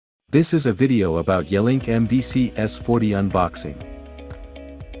This is a video about Yealink MVC S40 unboxing.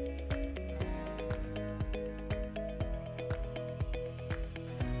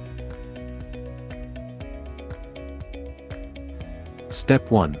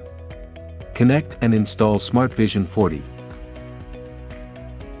 Step 1. Connect and install SmartVision 40.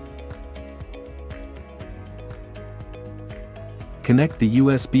 Connect the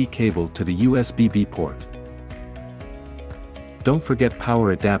USB cable to the USB-B port. Don't forget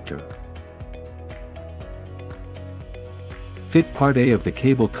power adapter. Fit part A of the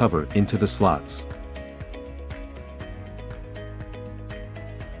cable cover into the slots.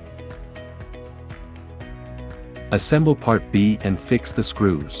 Assemble part B and fix the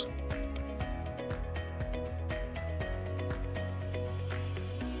screws.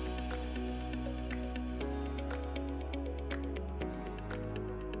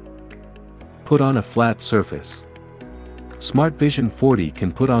 Put on a flat surface. SmartVision 40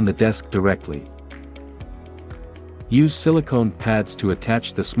 can put on the desk directly. Use silicone pads to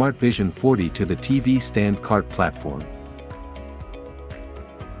attach the SmartVision 40 to the TV stand cart platform.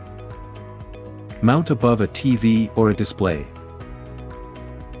 Mount above a TV or a display.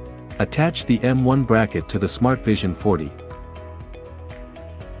 Attach the M1 bracket to the SmartVision 40.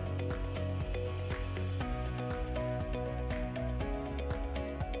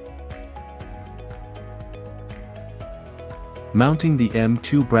 Mounting the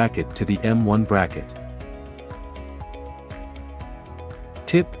M2 bracket to the M1 bracket.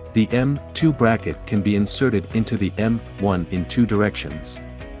 Tip: the M2 bracket can be inserted into the M1 in two directions.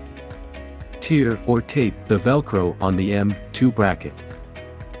 Tear or tape the Velcro on the M2 bracket.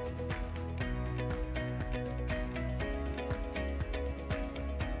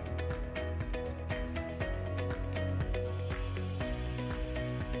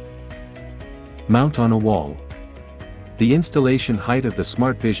 Mount on a wall. The installation height of the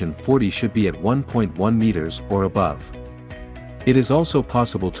SmartVision 40 should be at 1.1 meters or above. It is also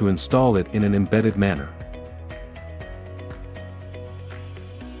possible to install it in an embedded manner.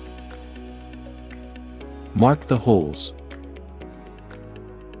 Mark the holes.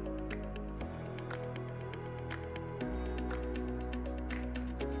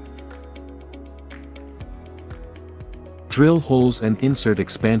 Drill holes and insert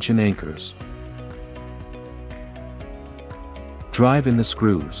expansion anchors. Drive in the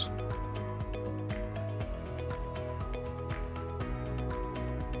screws.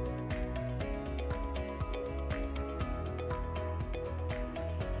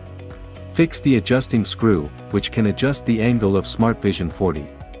 Fix the adjusting screw, which can adjust the angle of SmartVision 40.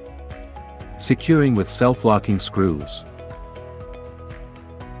 Securing with self-locking screws.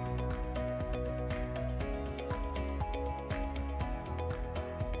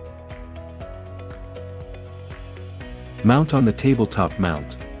 Mount on the tabletop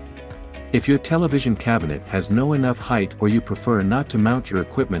mount. If your television cabinet has no enough height or you prefer not to mount your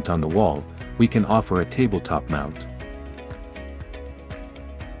equipment on the wall, we can offer a tabletop mount.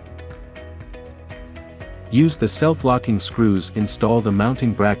 Use the self-locking screws. Install the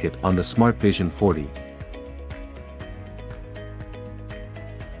mounting bracket on the SmartVision 40.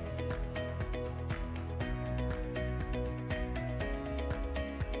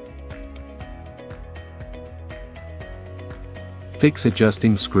 Fix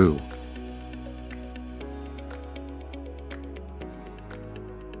adjusting screw.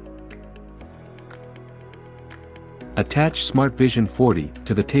 Attach SmartVision 40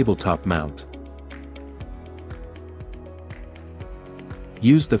 to the tabletop mount.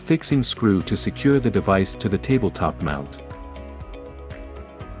 Use the fixing screw to secure the device to the tabletop mount.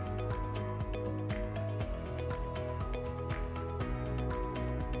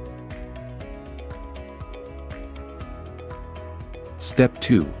 Step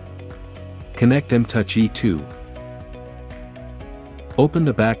 2. Connect MTouch E2. Open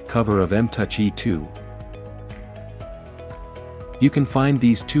the back cover of MTouch E2. You can find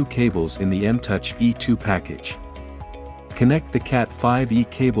these two cables in the MTouch E2 package. Connect the Cat 5e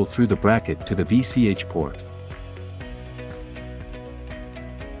cable through the bracket to the VCH port.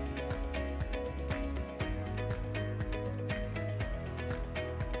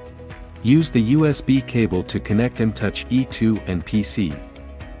 Use the USB cable to connect MTouch E2 and PC.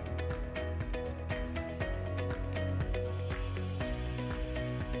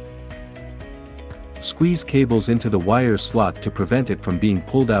 Squeeze cables into the wire slot to prevent it from being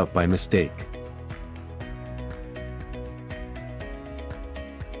pulled out by mistake.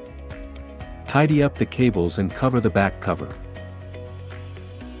 Tidy up the cables and cover the back cover.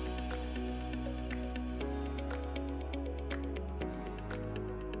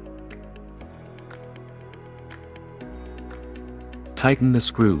 tighten the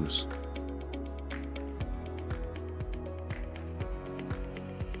screws.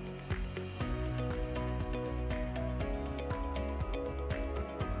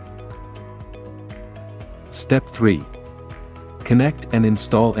 Step 3. Connect and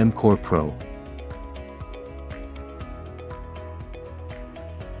install MCore Pro.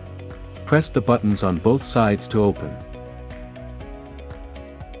 Press the buttons on both sides to open.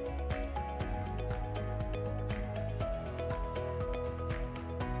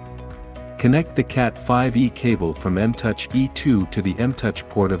 Connect the Cat 5e cable from MTouch E2 to the MTouch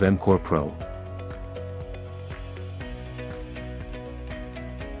port of MCore Pro.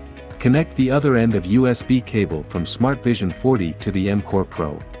 Connect the other end of USB cable from SmartVision 40 to the MCore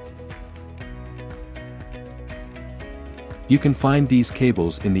Pro. You can find these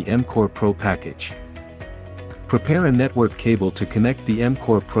cables in the MCore Pro package. Prepare a network cable to connect the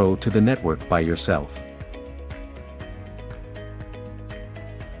MCore Pro to the network by yourself.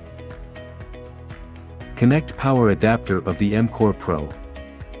 Connect power adapter of the MCore Pro.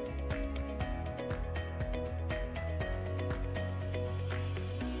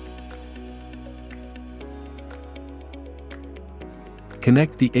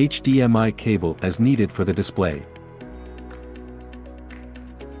 Connect the HDMI cable as needed for the display.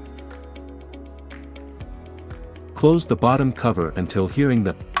 Close the bottom cover until hearing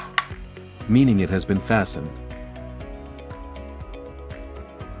the meaning it has been fastened.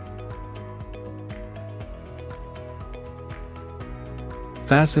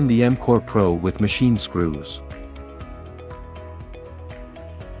 Fasten the MCore Pro with machine screws.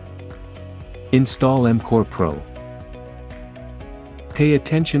 Install MCore Pro. Pay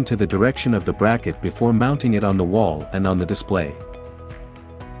attention to the direction of the bracket before mounting it on the wall and on the display.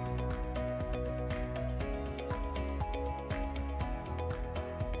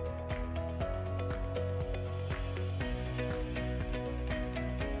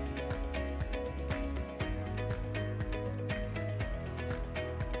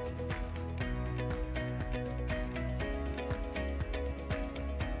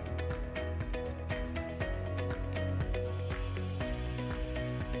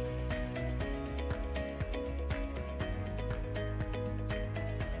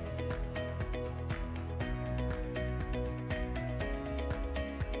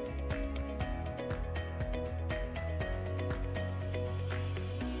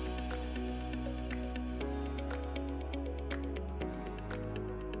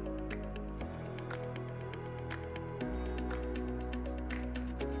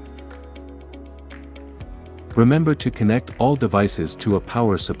 Remember to connect all devices to a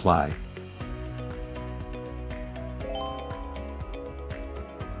power supply.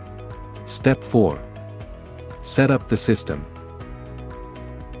 Step 4. Set up the system.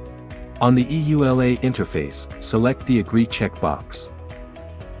 On the EULA interface, select the Agree checkbox.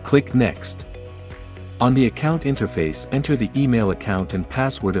 Click Next. On the account interface, enter the email account and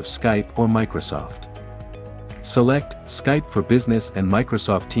password of Skype or Microsoft. Select Skype for Business and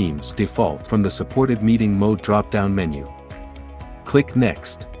Microsoft Teams default from the supported meeting mode drop-down menu. Click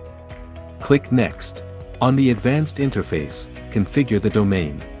Next. Click Next. On the advanced interface, configure the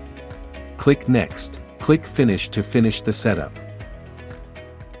domain. Click Next. Click Finish to finish the setup.